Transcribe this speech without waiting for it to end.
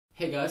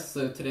Hey guys,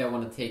 so today I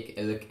want to take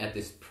a look at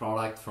this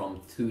product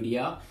from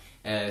TUDIA.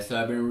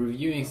 So I've been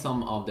reviewing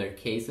some of their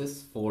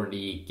cases for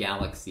the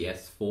Galaxy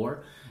S4,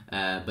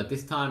 but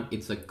this time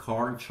it's a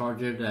car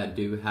charger that I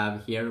do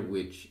have here,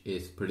 which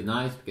is pretty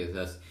nice because it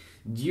has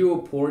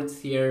dual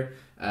ports here,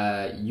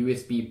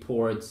 USB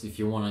ports if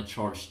you want to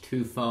charge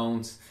two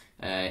phones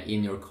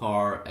in your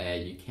car.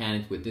 You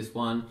can with this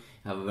one.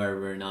 Have a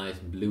very nice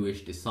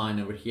bluish design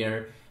over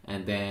here,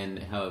 and then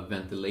have a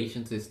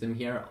ventilation system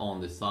here on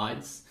the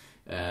sides.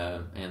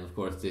 And of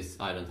course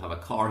I don't have a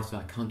car, so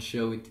I can't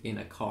show it in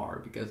a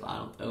car because I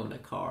don't own a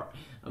car.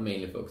 I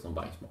mainly focus on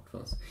buying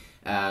smartphones.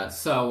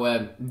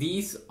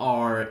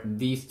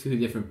 These two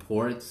different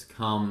ports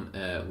come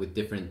with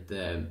different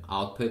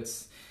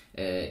outputs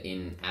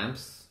in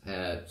amps.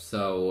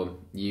 So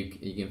you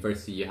can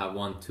first see you have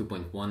one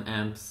 2.1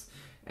 amps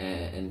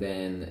and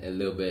then a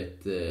little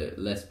bit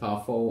less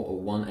powerful, or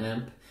 1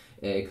 amp.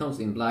 It comes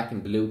in black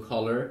and blue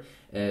color.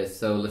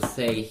 So let's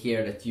say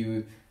here that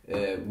you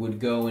would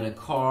go in a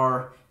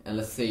car, and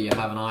let's say you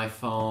have an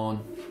iPhone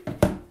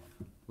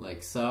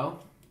like so,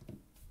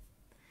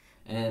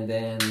 and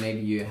then maybe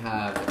you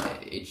have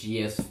a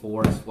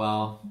GS4 as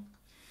well.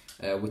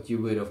 What you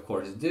would of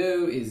course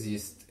do is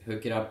just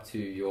hook it up to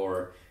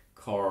your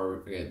car,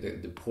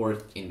 the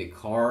port in the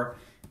car,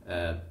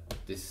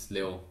 this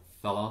little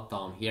fella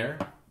down here,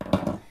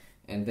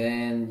 and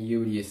then you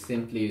would just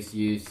simply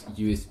use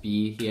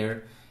USB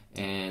here.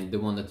 And the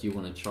one that you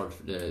want to charge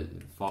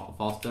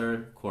faster,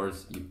 of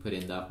course, you put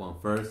in that one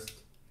first,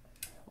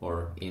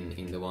 or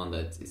in the one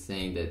that is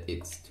saying that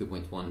it's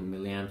 2.1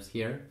 milliamps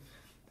here.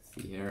 Let's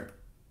see here.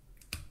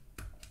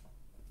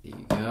 There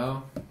you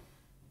go.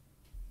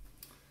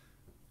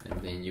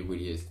 And then you would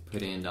just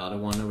put in the other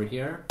one over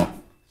here.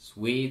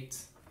 Sweet.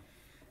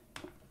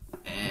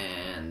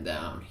 And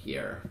down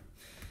here.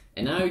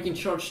 And now you can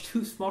charge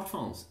two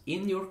smartphones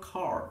in your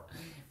car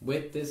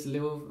with this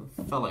little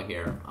fella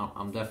here.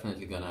 I'm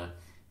definitely gonna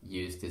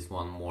use this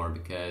one more,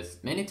 because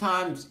many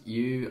times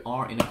you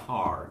are in a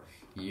car,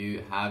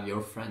 you have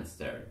your friends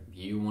there,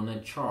 you wanna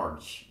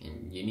charge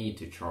and you need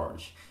to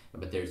charge,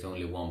 but there's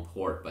only one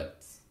port,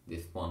 but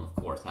this one of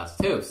course has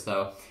two.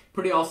 So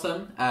pretty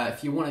awesome.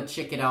 If you want to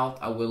check it out,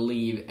 I will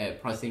leave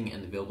pricing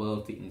and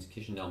availability in the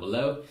description down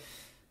below.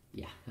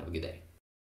 Yeah, have a good day.